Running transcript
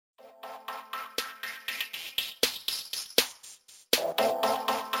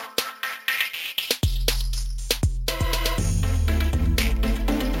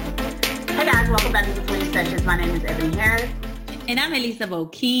Sessions. My name is Ebony Harris. And I'm Elisa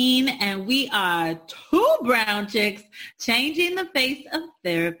Bokeen, and we are two brown chicks changing the face of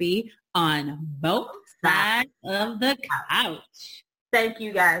therapy on both sides of the couch. Thank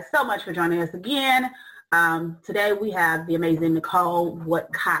you guys so much for joining us again. Today we have the amazing Nicole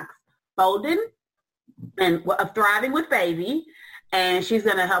Woodcox Bolden and of Thriving with Baby, and she's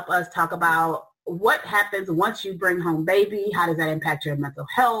going to help us talk about what happens once you bring home baby. How does that impact your mental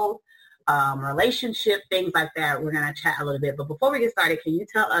health, relationship, things like that. We're going to chat a little bit. But before we get started, can you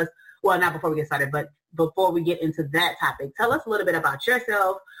tell us, well, not before we get started, but before we get into that topic, tell us a little bit about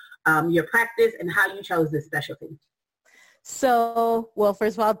yourself, your practice, and how you chose this specialty. So, well,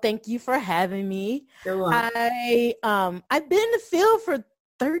 first of all, thank you for having me. I've been in the field for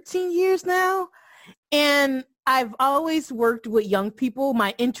 13 years now, and I've always worked with young people.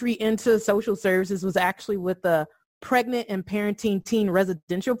 My entry into social services was actually with the Pregnant and Parenting Teen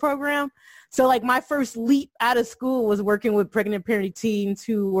Residential Program. So like my first leap out of school was working with pregnant and parenting teens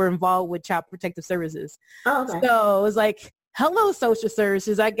who were involved with Child Protective Services. Oh, okay. So it was like, hello, social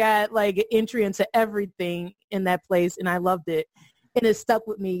services. I got like entry into everything in that place, and I loved it. And it stuck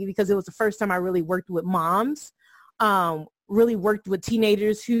with me because it was the first time I really worked with moms, really worked with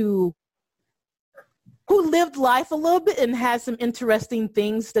teenagers who lived life a little bit and had some interesting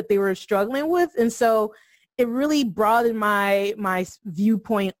things that they were struggling with. And so it really broadened my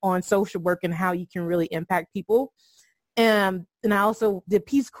viewpoint on social work and how you can really impact people. And I also did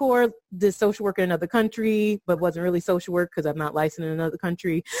Peace Corps, did social work in another country, but wasn't really social work because I'm not licensed in another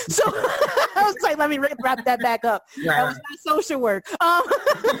country. So I was like, let me wrap that back up. Right. That was not social work.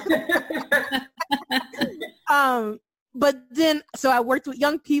 But then, so I worked with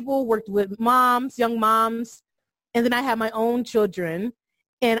young people, worked with moms, young moms, and then I had my own children.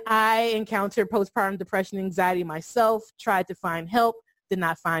 And I encountered postpartum depression and anxiety myself, tried to find help, did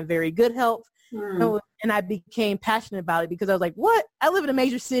not find very good help. And I became passionate about it because I was like, what? I live in a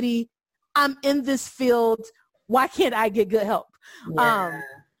major city. I'm in this field. Why can't I get good help? Yeah.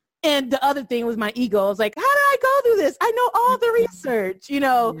 And the other thing was my ego. I was like, how did I go through this? I know all the research,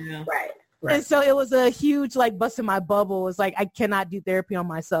 Yeah. Right. And so it was a huge, like, busting my bubble. It's like, I cannot do therapy on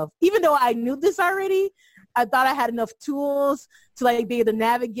myself. Even though I knew this already, I thought I had enough tools to, like, be able to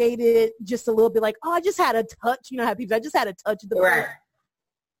navigate it just a little bit. Like, oh, I just had a touch. You know how people, I just had a touch of the right.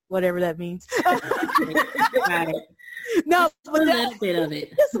 Whatever that means. Right. No, but a little bit of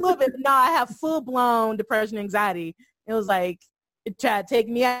it. Just a little bit. No, I have full-blown depression and anxiety. It was like, it tried to take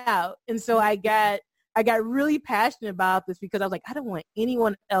me out. And so I got really passionate about this because I was like, I don't want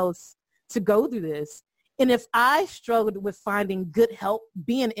anyone else to go through this. And if I struggled with finding good help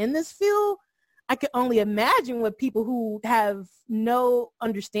being in this field, I could only imagine what people who have no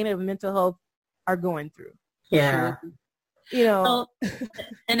understanding of mental health are going through. Yeah.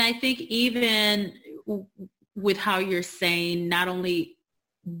 And I think even with how you're saying, not only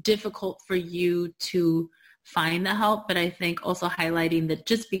difficult for you to find the help, but I think also highlighting that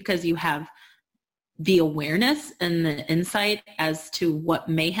just because you have the awareness and the insight as to what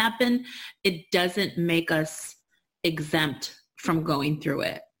may happen, it doesn't make us exempt from going through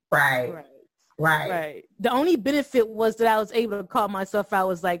it. Right. The only benefit was that I was able to call myself out.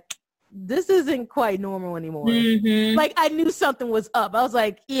 Was like, this isn't quite normal anymore. Mm-hmm. Like, I knew something was up. I was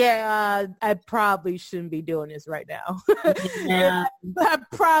like, yeah, I probably shouldn't be doing this right now. Yeah. I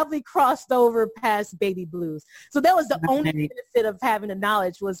probably crossed over past baby blues. So that was the only benefit of having the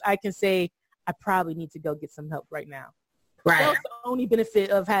knowledge, was I can say, I probably need to go get some help right now. Right. That was the only benefit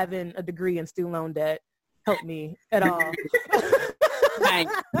of having a degree in student loan debt. Helped me at all. Right.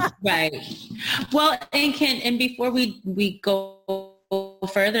 Well, and before we go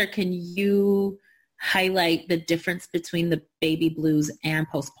further, can you highlight the difference between the baby blues and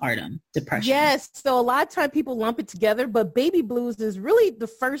postpartum depression? Yes. So a lot of time people lump it together, but baby blues is really the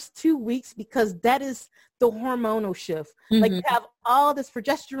first 2 weeks because that is the hormonal shift. Mm-hmm. Like, you have all this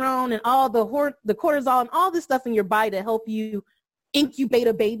progesterone and all the cortisol and all this stuff in your body to help you incubate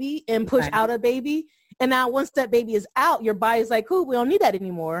a baby and push out a baby. And now once that baby is out, your body's like, cool, we don't need that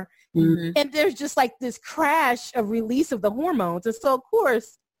anymore. Mm-hmm. And there's just like this crash of release of the hormones. And so, of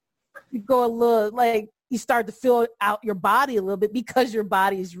course, you go a little, like, you start to feel out your body a little bit because your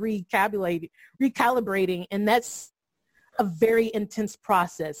body is recalibrating. And that's a very intense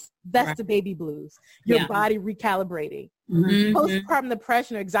process. That's the baby blues. Your body recalibrating. Mm-hmm. Postpartum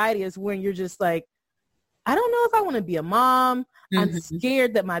depression or anxiety is when you're just like, I don't know if I want to be a mom. Mm-hmm. I'm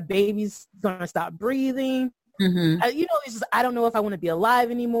scared that my baby's going to stop breathing. Mm-hmm. It's just, I don't know if I want to be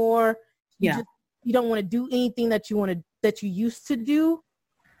alive anymore. You don't want to do anything that you used to do.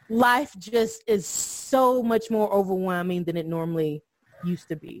 Life just is so much more overwhelming than it normally used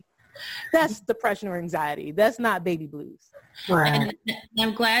to be. That's depression or anxiety. That's not baby blues. Right. And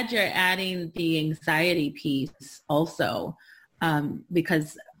I'm glad you're adding the anxiety piece also,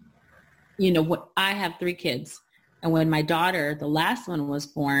 because, I have 3 kids. And when my daughter, the last one, was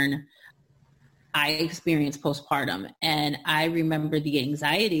born, I experienced postpartum. And I remember the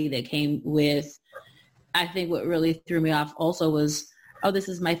anxiety that came with, I think what really threw me off also was, oh, this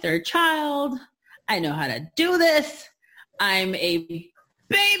is my 3rd child. I know how to do this. I'm a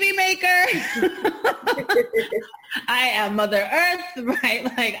baby maker. I am Mother Earth, right?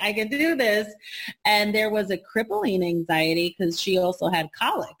 Like, I can do this. And there was a crippling anxiety because she also had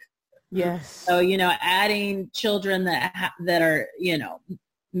colic. Yes. So, adding children that are,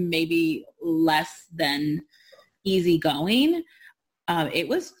 maybe less than easygoing. It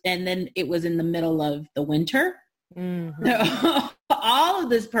was in the middle of the winter. Mm-hmm. So, all of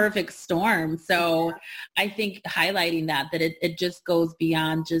this perfect storm. So I think highlighting that it just goes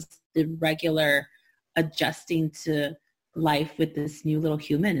beyond just the regular adjusting to life with this new little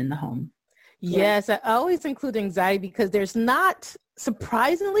human in the home. Yes, I always include anxiety because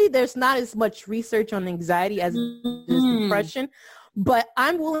surprisingly, there's not as much research on anxiety as depression. But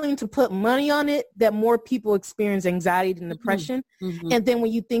I'm willing to put money on it that more people experience anxiety than depression. Mm-hmm. And then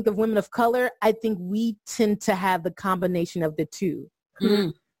when you think of women of color, I think we tend to have the combination of the two.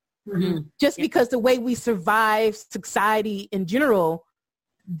 Mm-hmm. Mm-hmm. Just because the way we survive society in general,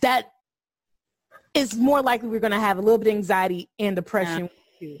 that is more likely we're going to have a little bit of anxiety and depression.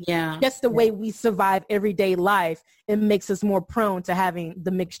 Yeah. Just the way we survive everyday life, it makes us more prone to having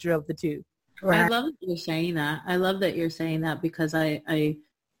the mixture of the two. Right. I love that you're saying that. I love that you're saying that because I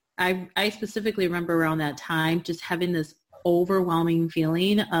specifically remember around that time just having this overwhelming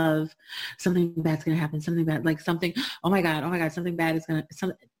feeling of something bad's going to happen, something bad, like something, oh my God, something bad is going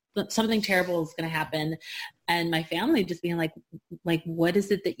to, something terrible is going to happen. And my family just being like, what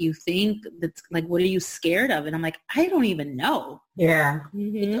is it that you think that's like, what are you scared of? And I'm like, I don't even know. Yeah.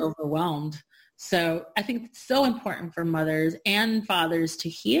 It's overwhelmed. So I think it's so important for mothers and fathers to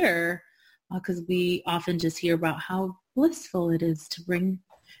hear, because we often just hear about how blissful it is to bring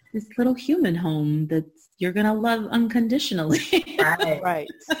this little human home that you're going to love unconditionally. Right.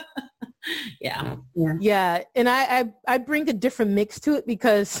 Yeah. And I bring a different mix to it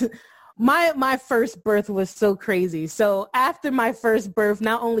because my first birth was so crazy. So after my first birth,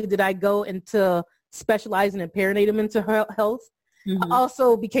 not only did I go into specializing in perinatal mental health, I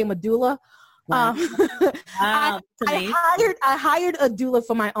also became a doula. Wow. I hired a doula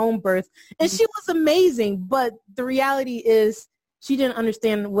for my own birth, and she was amazing. But the reality is, she didn't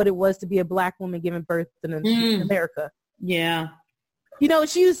understand what it was to be a Black woman giving birth in America. Yeah,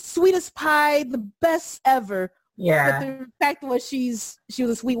 she was sweet as pie, the best ever. Yeah. But the fact was, she was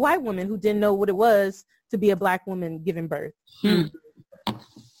a sweet white woman who didn't know what it was to be a Black woman giving birth.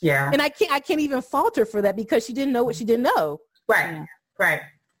 Yeah. And I can't even fault her for that because she didn't know what she didn't know. Right. Yeah. Right.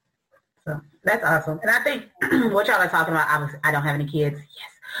 So that's awesome. And I think what y'all are talking about, obviously, I don't have any kids. Yes.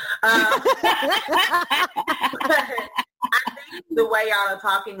 I think the way y'all are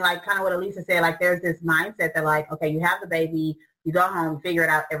talking, like kind of what Elisa said, like there's this mindset that like, okay, you have the baby, you go home, figure it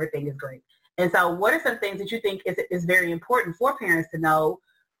out, everything is great. And so what are some things that you think is very important for parents to know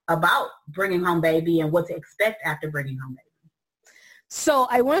about bringing home baby and what to expect after bringing home baby? So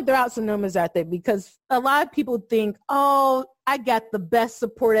I want to throw out some numbers out there because a lot of people think, oh, I got the best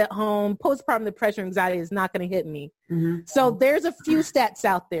support at home. Postpartum depression, anxiety is not going to hit me. Mm-hmm. So there's a few stats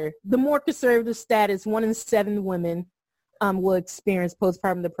out there. The more conservative stat is 1 in 7 women will experience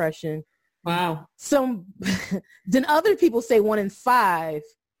postpartum depression. Wow. So then other people say 1 in 5.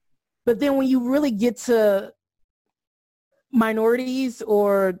 But then when you really get to minorities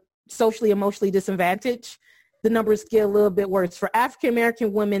or socially, emotionally disadvantaged, the numbers get a little bit worse. For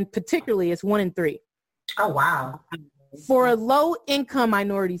African-American women particularly, it's 1 in 3. Oh, wow. For low-income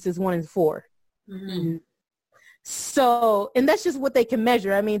minorities, it's 1 in 4. Mm-hmm. So, and that's just what they can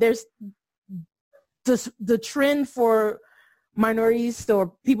measure. I mean, there's the trend for minorities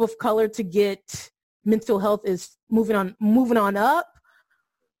or people of color to get mental health is moving on up,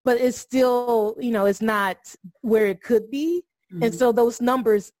 but it's still, it's not where it could be. Mm-hmm. And so those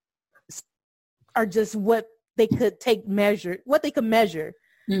numbers are just what they could measure.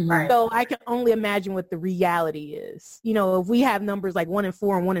 Mm-hmm. So I can only imagine what the reality is. If we have numbers like 1 in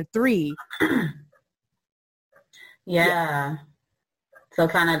 4 and 1 in 3. Yeah. So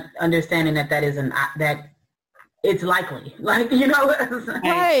kind of understanding that that it's likely, Right.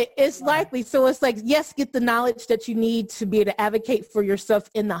 It's likely. So it's like, yes, get the knowledge that you need to be able to advocate for yourself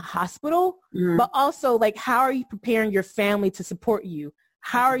in the hospital, but also like, how are you preparing your family to support you?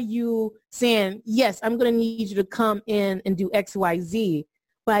 How are you saying, yes, I'm going to need you to come in and do X, Y, Z,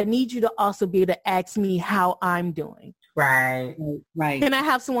 but I need you to also be able to ask me how I'm doing. Right. Can I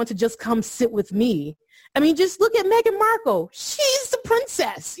have someone to just come sit with me? I mean, just look at Meghan Markle. She's the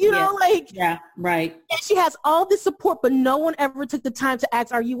princess, you know, like. Yeah, right. And she has all this support, but no one ever took the time to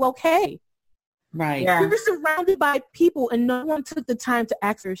ask, are you okay? Right. We were surrounded by people and no one took the time to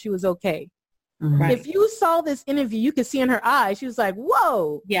ask her if she was okay. Right. If you saw this interview, you could see in her eyes, she was like,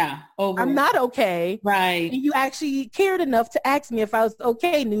 whoa. Yeah. I'm not okay. Right. And you actually cared enough to ask me if I was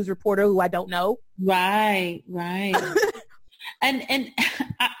okay, news reporter who I don't know. Right. and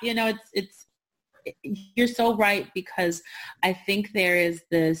you know, it's you're so right, because I think there is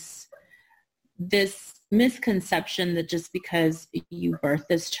this misconception that just because you birth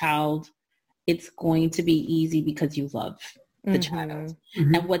this child, it's going to be easy because you love the child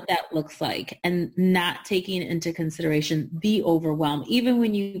and what that looks like, and not taking into consideration the overwhelm. Even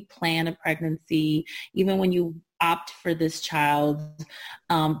when you plan a pregnancy, even when you opt for this child,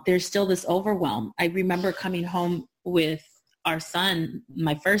 there's still this overwhelm. I remember coming home with our son,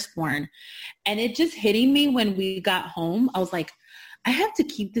 my firstborn, and it just hitting me when we got home. I was like, I have to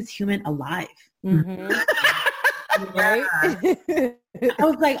keep this human alive. Right? I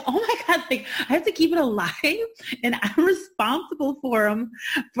was like, oh my God, like, I have to keep it alive, and I'm responsible for him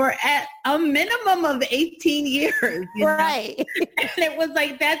for at a minimum of 18 years. Right. And it was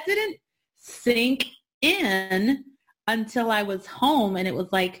like, that didn't sink in until I was home, and it was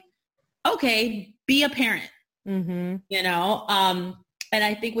like, okay, be a parent, you know? And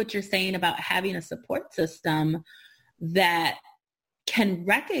I think what you're saying about having a support system that can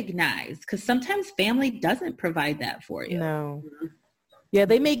recognize, because sometimes family doesn't provide that for you. No. Yeah,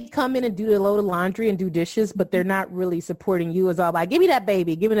 they may come in and do a load of laundry and do dishes, but they're not really supporting you. It's all about, give me that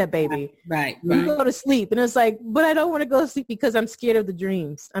baby. Right. You go to sleep. And it's like, but I don't want to go to sleep because I'm scared of the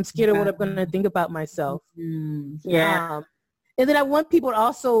dreams. I'm scared of what I'm going to think about myself. Yeah. And then I want people to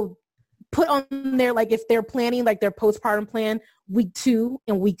also put on there, like if they're planning like their postpartum plan, week 2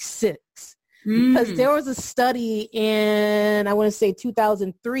 and week 6. Because there was a study in, I want to say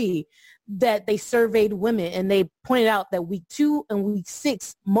 2003, that they surveyed women and they pointed out that week 2 and week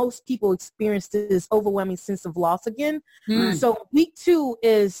 6, most people experienced this overwhelming sense of loss again. So week 2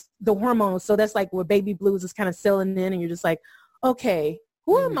 is the hormones. So that's like where baby blues is kind of settling in and you're just like, okay,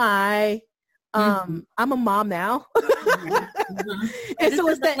 who am I? I'm a mom now. And so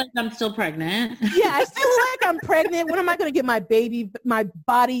it's that like I'm still pregnant. Yeah, I feel like I'm pregnant. When am I going to get my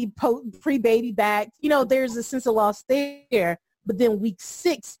body pre-baby back? You know, there's a sense of loss there. But then week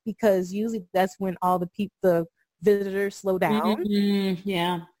 6, because usually that's when all the visitors slow down.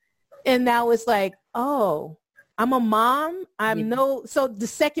 Yeah. And now it's like, oh, I'm a mom. So the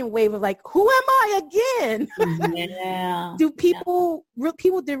second wave of like, who am I again? Yeah. Do people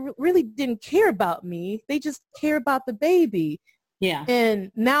really didn't care about me? They just care about the baby. Yeah.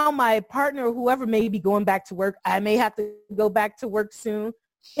 And now my partner, or whoever may be going back to work, I may have to go back to work soon.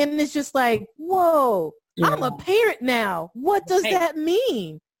 And it's just like, whoa, I'm a parent now. What does that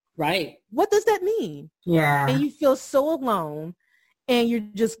mean? Right. What does that mean? Yeah. And you feel so alone. And you're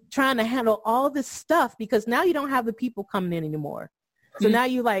just trying to handle all this stuff because now you don't have the people coming in anymore. So now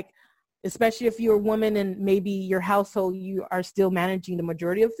you like, especially if you're a woman and maybe your household, you are still managing the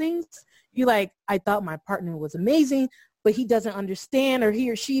majority of things. You like, I thought my partner was amazing, but he doesn't understand, or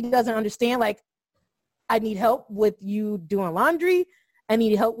he or she doesn't understand. Like, I need help with you doing laundry. I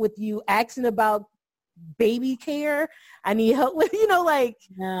need help with you asking about baby care. I need help with,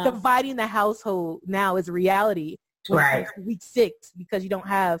 dividing the household now is a reality. Right. Week 6, because you don't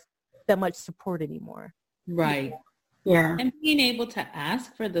have that much support anymore. Right. Yeah. And being able to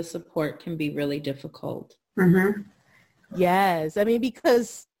ask for the support can be really difficult. Yes. I mean,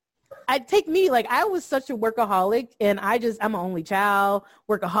 because I was such a workaholic, and I'm an only child,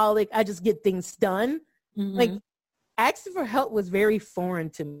 workaholic. I just get things done. Like, asking for help was very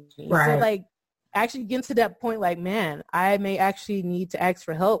foreign to me. Right. So like actually getting to that point, like, man, I may actually need to ask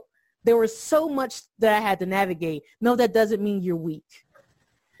for help. There was so much that I had to navigate. No, that doesn't mean you're weak.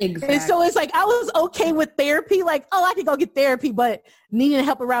 Exactly. And so it's like, I was okay with therapy. Like, oh, I can go get therapy, but needing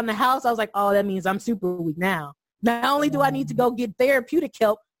help around the house, I was like, oh, that means I'm super weak now. Not only do I need to go get therapeutic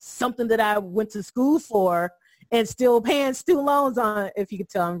help, something that I went to school for and still paying student loans on, if you could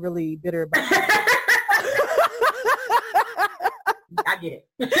tell, I'm really bitter about it. I get it.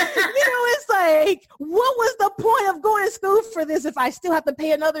 It's like, what was the point of going to school for this if I still have to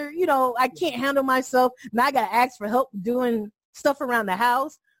pay another, I can't handle myself. Now I got to ask for help doing stuff around the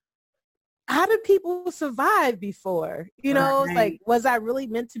house. How did people survive before? It's like, was I really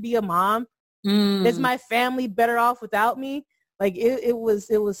meant to be a mom? Is my family better off without me? Like, it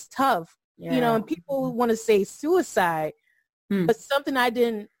was tough, and people want to say suicide. But something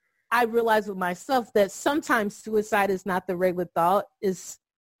I realized with myself that sometimes suicide is not the regular thought, is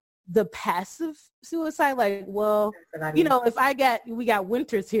the passive suicide. Like, well, you know, we got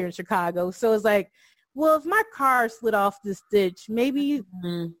winters here in Chicago. So it's like, well, if my car slid off this ditch, maybe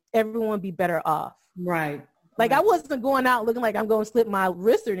everyone would be better off. Right. Like, I wasn't going out looking like I'm going to slip my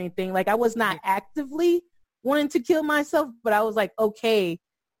wrist or anything. Like, I was not actively wanting to kill myself, but I was like, okay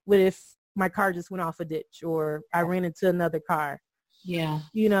with if my car just went off a ditch or I ran into another car. Yeah.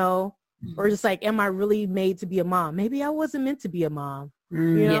 You know, or just like, am I really made to be a mom? Maybe I wasn't meant to be a mom.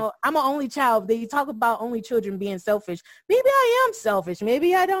 You know, I'm an only child. They talk about only children being selfish. Maybe I am selfish.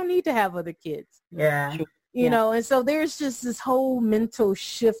 Maybe I don't need to have other kids. Yeah. You know, and so there's just this whole mental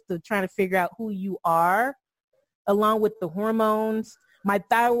shift of trying to figure out who you are along with the hormones. My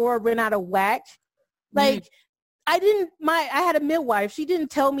thyroid ran out of whack. Like, I had a midwife. She didn't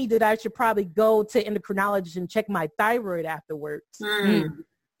tell me that I should probably go to endocrinologist and check my thyroid afterwards.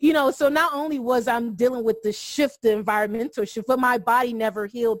 You know, so not only was I'm dealing with the shift, the environmental shift, but my body never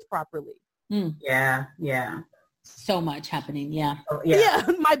healed properly. Yeah. So much happening. Yeah. Yeah,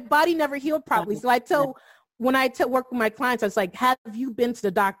 my body never healed properly. So when I work with my clients, I was like, have you been to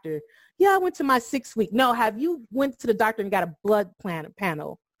the doctor? Yeah, I went to my 6th week. No, have you went to the doctor and got a blood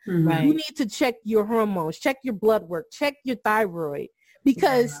panel? Right. You need to check your hormones, check your blood work, check your thyroid,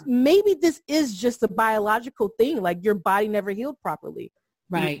 because maybe this is just a biological thing. Like, your body never healed properly.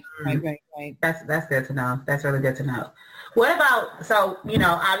 Right. That's good to know. That's really good to know. What about, so, you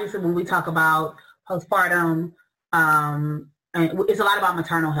know, obviously when we talk about postpartum, and it's a lot about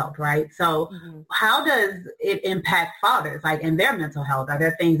maternal health, right? So how does it impact fathers, like in their mental health? Are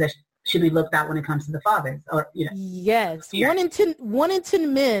there things that should be looked at when it comes to the fathers? Or, you know? Yes. 1 in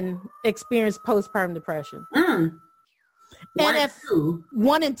 10 men experience postpartum depression. And 1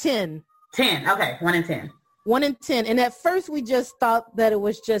 in 10. 10. Okay. 1 in 10. 1 in 10. And at first we just thought that it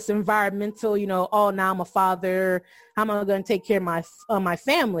was just environmental, you know, oh, now I'm a father. How am I going to take care of my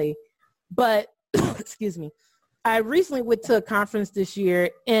family? But, excuse me, I recently went to a conference this year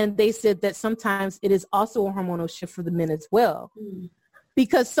and they said that sometimes it is also a hormonal shift for the men as well.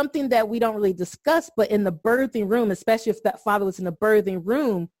 Because something that we don't really discuss, but in the birthing room, especially if that father was in the birthing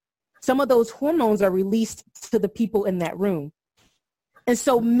room, some of those hormones are released to the people in that room. And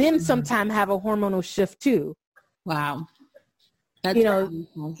so men sometimes have a hormonal shift too. Wow. That's, you know,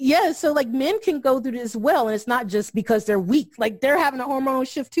 yeah. So like men can go through this as well. And it's not just because they're weak, like they're having a hormonal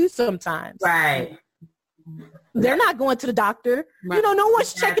shift too sometimes. Right. They're not going to the doctor. Right. You know, no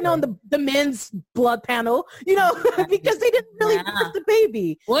one's checking on the men's blood panel, you know, because they didn't really birth the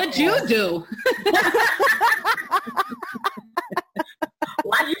baby. What'd you do?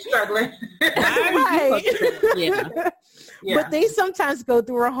 Why are you struggling? Right. But they sometimes go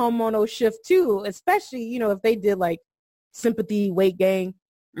through a hormonal shift too, especially, you know, if they did like sympathy, weight gain.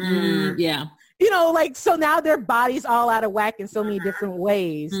 Yeah. You know, like, so now their body's all out of whack in so many different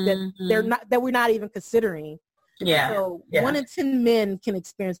ways that we're not even considering. Yeah. So 1 in 10 men can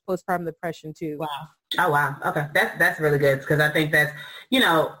experience postpartum depression too. Wow. Oh, wow. Okay. That's really good, because I think that's, you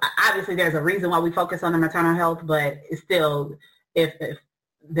know, obviously there's a reason why we focus on the maternal health, but it's still, if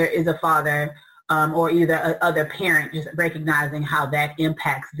there is a father or either a other parent, just recognizing how that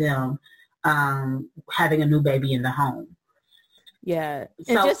impacts them having a new baby in the home. Yeah.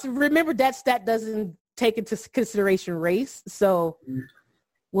 And just remember that stat doesn't take into consideration race. So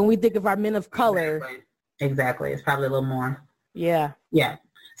when we think of our men of color. Exactly. It's probably a little more. Yeah. Yeah.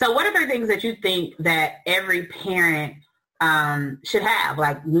 So what are the things that you think that every parent should have?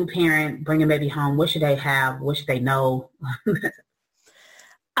 Like, new parent, bring a baby home. What should they have? What should they know?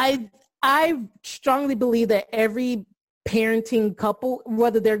 I strongly believe that every parenting couple,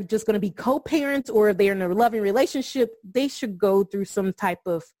 whether they're just going to be co-parents or if they're in a loving relationship, they should go through some type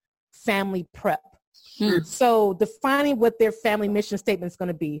of family prep. So defining what their family mission statement is going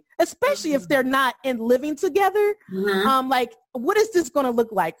to be, especially if they're not living together. Like, what is this going to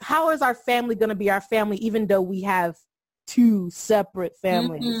look like? How is our family going to be our family, even though we have 2 separate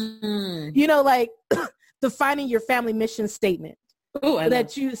families? You know, like defining your family mission statement. So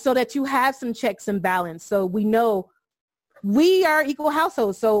that you have some checks and balance. So we know we are equal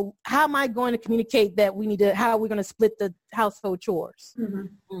households. So how am I going to communicate that how are we going to split the household chores?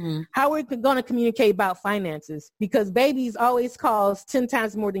 How are we going to communicate about finances? Because babies always cost 10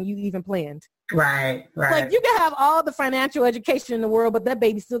 times more than you even planned. Right. Like, you can have all the financial education in the world, but that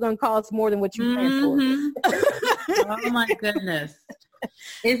baby's still going to cost more than what you planned for. Oh my goodness.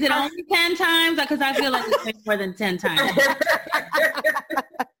 Is it only 10 times? Because I feel like it's more than 10 times.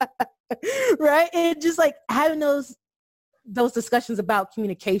 Right? And just like having those discussions about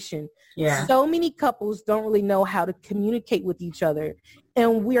communication. Yeah. So many couples don't really know how to communicate with each other.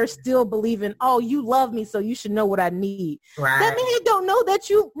 And we are still believing, oh, you love me, so you should know what I need. Right. That man don't know that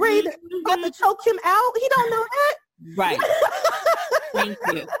you ready about to choke him out. He don't know that. Right. Thank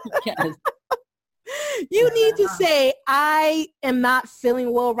you. Yes. You need to say, I am not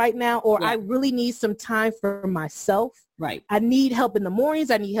feeling well right now, or Yeah. I really need some time for myself. Right. I need help in the mornings.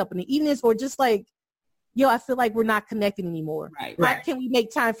 I need help in the evenings, or just like, yo, I feel like we're not connecting anymore. Right. How can we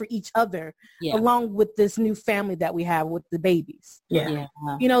make time for each other Yeah. along with this new family that we have with the babies? Yeah.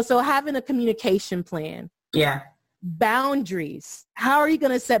 Yeah. So having a communication plan, Yeah. boundaries. How are you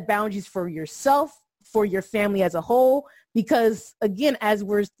going to set boundaries for yourself, for your family as a whole? Because again, as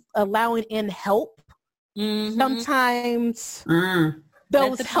we're allowing in help, Mhm. sometimes Mm.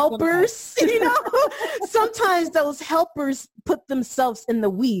 those That's a helpers, sometimes those helpers put themselves in the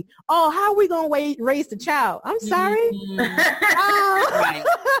we. Oh, how are we going to raise the child? I'm sorry. Mhm. Right.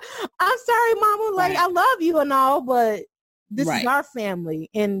 I'm sorry, mama. Like, Right. I love you and all, but this Right. is our family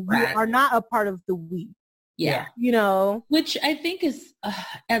and Right. you are not a part of the we, Yeah. Which I think is,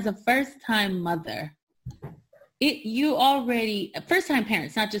 as a first-time mother, first-time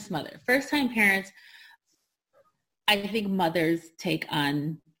parents, not just mother, first-time parents, I think mothers take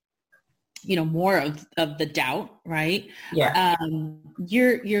on, more of the doubt, right? Yeah.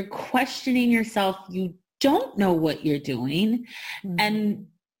 You're questioning yourself. You don't know what you're doing. Mhm. And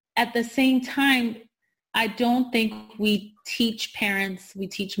at the same time, I don't think we teach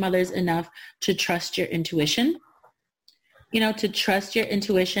mothers enough to trust your intuition. To trust your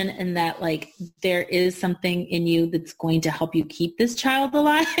intuition and that like there is something in you that's going to help you keep this child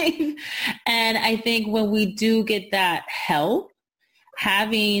alive. And I think when we do get that help,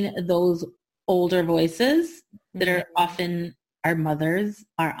 having those older voices that are often our mothers,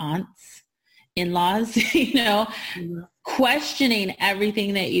 our aunts, in-laws, questioning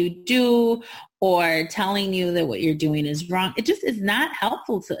everything that you do or telling you that what you're doing is wrong, it just is not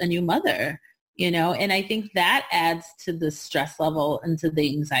helpful to a new mother. And I think that adds to the stress level and to the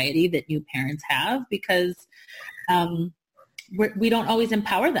anxiety that new parents have because we don't always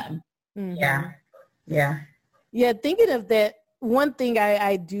empower them. Mhm. Yeah. Yeah. Yeah, thinking of that, one thing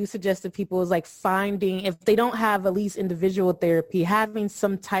I do suggest to people is like finding, if they don't have at least individual therapy, having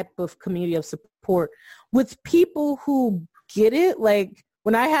some type of community of support with people who get it. Like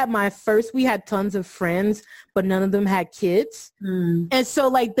when I had my first, we had tons of friends, but none of them had kids. Mm. And so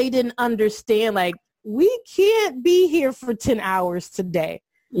like they didn't understand, like, we can't be here for 10 hours today.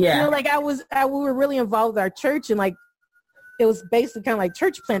 Yeah. Like we were really involved with our church and like, it was basically kind of like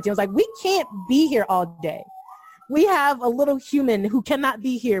church planting. I was like, we can't be here all day. We have a little human who cannot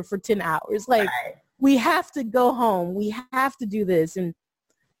be here for 10 hours. Like Right. we have to go home. We have to do this. And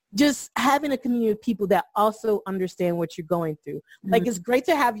just having a community of people that also understand what you're going through. Mm-hmm. Like it's great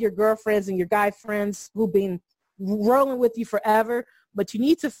to have your girlfriends and your guy friends who've been rolling with you forever, but you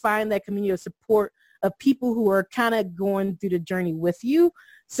need to find that community of support of people who are kind of going through the journey with you.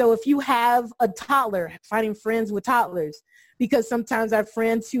 So if you have a toddler, finding friends with toddlers, because sometimes our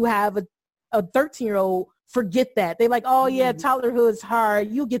friends who have a 13-year-old forget that. They're like, oh yeah, toddlerhood is hard.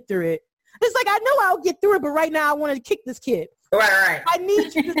 You'll get through it. It's like, I know I'll get through it, but right now I want to kick this kid. Right. I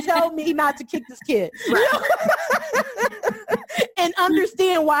need you to tell me not to kick this kid. Right. And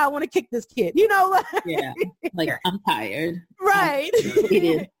understand why I want to kick this kid. Yeah. Like, Yeah. I'm tired. Right.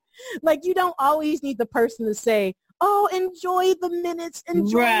 Like you don't always need the person to say, oh, enjoy the minutes,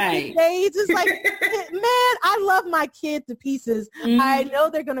 enjoy Right. the days. It's like, man, I love my kid to pieces. Mhm. I know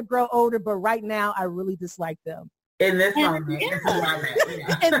they're going to grow older, but right now I really dislike them. In this Yeah. moment. This is where I'm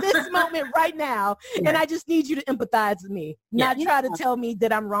at, yeah. In this moment right now. Yeah. And I just need you to empathize with me, not try to tell me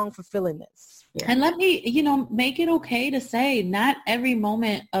that I'm wrong for feeling this. And let me, make it okay to say not every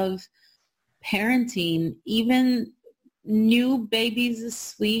moment of parenting, even new babies as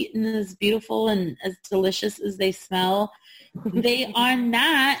sweet and as beautiful and as delicious as they smell,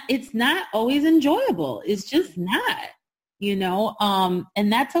 it's not always enjoyable. It's just not,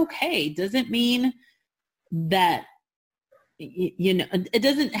 and that's okay. Doesn't mean that, it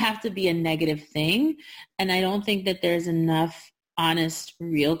doesn't have to be a negative thing. And I don't think that there's enough honest,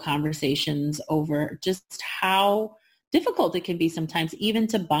 real conversations over just how difficult it can be sometimes even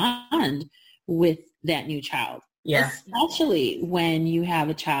to bond with that new child. Yeah. Especially when you have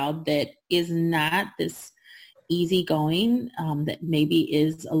a child that is not this easygoing, that maybe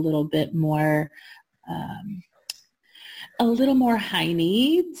is a little bit more high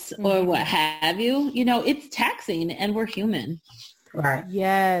needs or what have you. It's taxing and we're human. Right.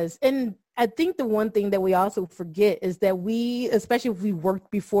 Yes. And I think the one thing that we also forget is that we, especially if we worked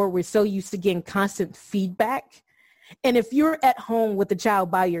before, we're so used to getting constant feedback. And if you're at home with the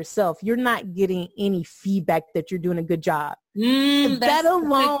child by yourself, you're not getting any feedback that you're doing a good job. That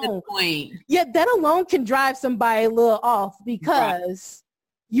alone, that alone can drive somebody a little off because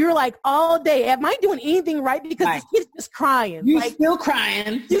you're like all day, am I doing anything right? Because this kid's just crying. You're still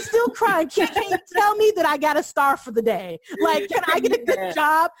crying. You're still crying. Can you tell me that I got a star for the day? Like, can I get a good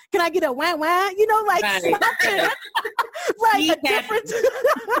job? Can I get a wah-wah? You know, like something. Like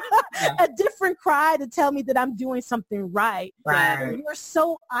a different cry to tell me that I'm doing something right. And we're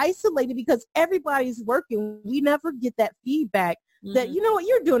so isolated because everybody's working. We never get that feedback that, you know what,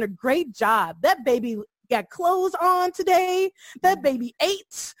 you're doing a great job. That baby got clothes on today. That baby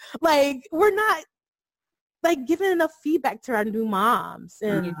ate. Like, we're not like giving enough feedback to our new moms.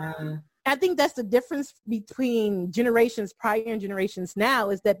 And I think that's the difference between generations prior and generations now,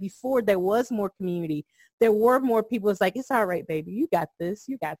 is that before there was more community. There were more people. It's like, it's all right, baby. You got this.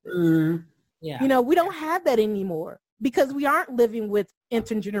 You got this. You know, we don't have that anymore because we aren't living with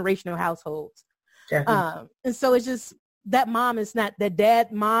intergenerational households. And so it's just, that mom is not,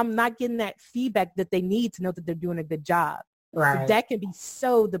 that mom not getting that feedback that they need to know that they're doing a good job. Right. That can be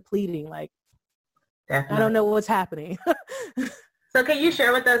so depleting. Like, I don't know what's happening. So can you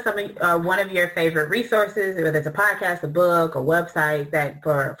share with us something, one of your favorite resources, whether it's a podcast, a book, a website that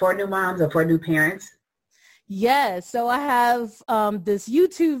for new moms or for new parents? Yes. So I have this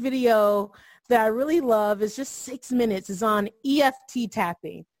YouTube video that I really love. It's just 6 minutes. It's on EFT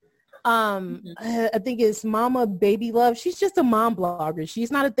tapping. I think it's Mama Baby Love. She's just a mom blogger.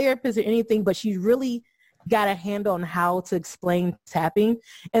 She's not a therapist or anything, but she really got a handle on how to explain tapping.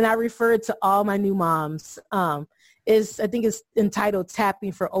 And I refer to all my new moms. I think it's entitled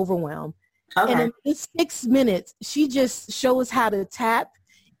Tapping for Overwhelm. Okay. And in this 6 minutes, she just shows how to tap,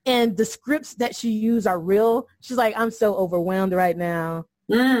 and the scripts that she used are real. She's like, I'm so overwhelmed right now.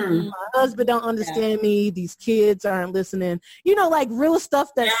 My husband don't understand me. These kids aren't listening. You know, like real stuff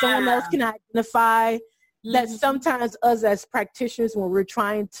that someone else can identify, that sometimes us as practitioners, when we're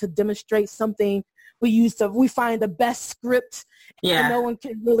trying to demonstrate something, we find the best script and no one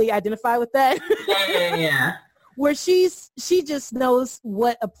can really identify with that. Where she just knows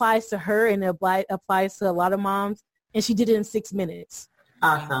what applies to her and applies to a lot of moms, and she did it in 6 minutes.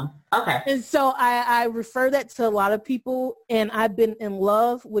 Awesome. Okay. And so I refer that to a lot of people, and I've been in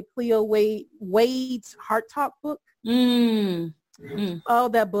love with Cleo Wade's Heart Talk book. Oh,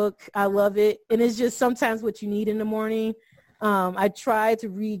 that book. I love it. And it's just sometimes what you need in the morning. I try to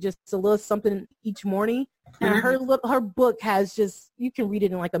read just a little something each morning, and her book has just, you can read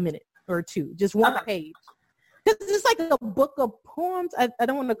it in like a minute or two, just one page. It's like a book of poems. I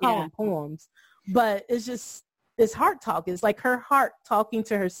don't want to call them poems, but it's heart talk. It's like her heart talking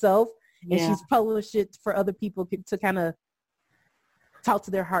to herself, and she's published it for other people to kind of talk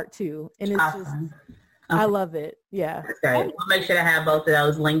to their heart too. And it's just, I love it. Yeah. That's great. We'll make sure to have both of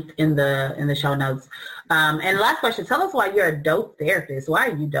those linked in the show notes. And last question, tell us why you're a dope therapist. Why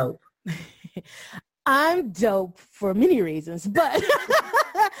are you dope? I'm dope for many reasons, but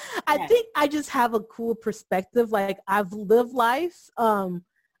I think I just have a cool perspective. Like, I've lived life. I'm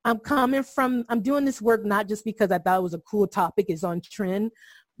doing this work not just because I thought it was a cool topic, it's on trend,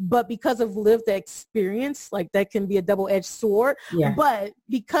 but because of lived experience. Like, that can be a double-edged sword. Yeah. But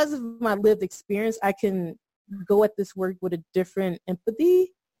because of my lived experience, I can go at this work with a different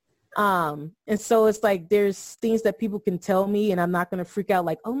empathy. And so it's like, there's things that people can tell me, and I'm not going to freak out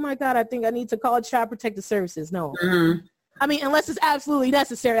like, oh my God, I think I need to call Child Protective Services. No. I mean, unless it's absolutely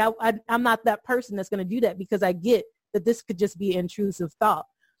necessary, I'm not that person that's going to do that, because I get that this could just be intrusive thought.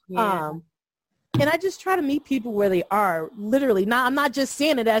 Yeah. And I just try to meet people where they are, literally. Now, I'm not just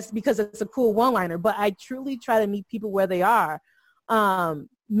saying it as because it's a cool one-liner, but I truly try to meet people where they are,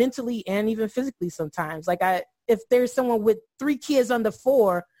 mentally and even physically sometimes. Like, if there's someone with 3 kids under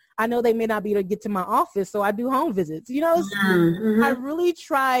 4, I know they may not be able to get to my office, so I do home visits. You know, I really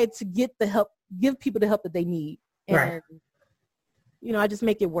try to give people the help that they need. And, you know, I just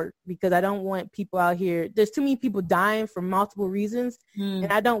make it work, because I don't want people out here. There's too many people dying for multiple reasons,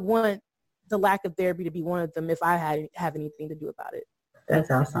 and I don't want the lack of therapy to be one of them if I have anything to do about it.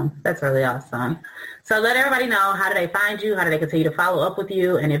 That's awesome. That's really awesome. So let everybody know, how do they find you? How do they continue to follow up with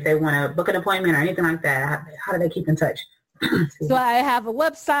you? And if they want to book an appointment or anything like that, how do they keep in touch? So I have a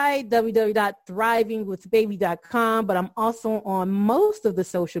website, www.thrivingwithbaby.com, but I'm also on most of the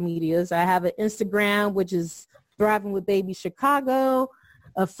social medias. I have an Instagram, which is Thriving with Baby Chicago,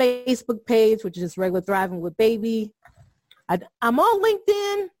 a Facebook page, which is regular Thriving with Baby. I'm on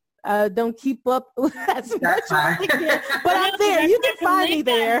LinkedIn. Don't keep up as much on LinkedIn, but I'm there. You can find me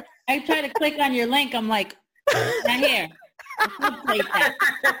there. I try to click on your link. I'm like, not here.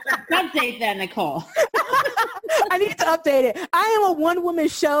 Update that, Nicole. I need to update it. I am a one-woman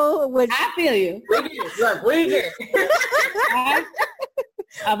show. Which I feel you. We get it. Look, we get it.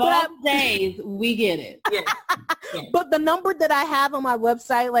 Of all days, we get it. Yes. But the number that I have on my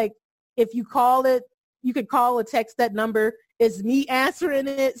website, like if you call it, you could call or text that number. It's me answering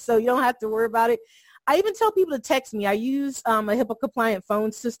it, so you don't have to worry about it. I even tell people to text me. I use a HIPAA-compliant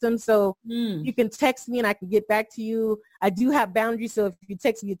phone system, so you can text me and I can get back to you. I do have boundaries, so if you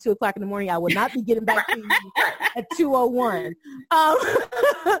text me at 2 o'clock in the morning, I will not be getting back to you at 2:01.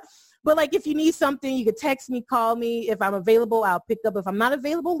 But like if you need something, you can text me, call me. If I'm available, I'll pick up. If I'm not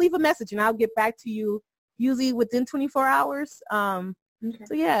available, leave a message and I'll get back to you usually within 24 hours. So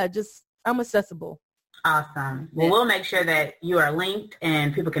yeah, I'm accessible. Awesome. Well, we'll make sure that you are linked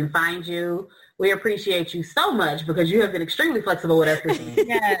and people can find you. We appreciate you so much because you have been extremely flexible with us this week.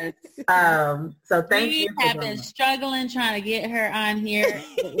 Yes. So thank you. We have been struggling trying to get her on here.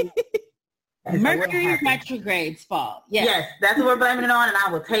 Mercury retrograde's fault. Yes, that's what we're blaming it on, and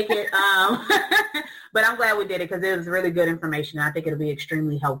I will take it. But I'm glad we did it because it was really good information. I think it'll be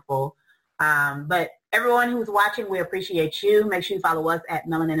extremely helpful. But everyone who's watching, we appreciate you. Make sure you follow us at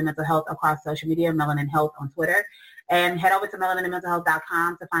Melanin and Mental Health across social media, Melanin Health on Twitter, and head over to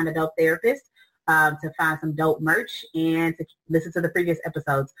melaninandmentalhealth.com to find a dope therapist, to find some dope merch, and to listen to the previous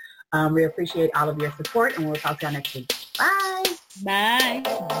episodes. We appreciate all of your support, and we'll talk to y'all next week. Bye.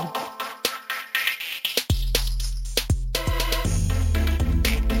 Bye.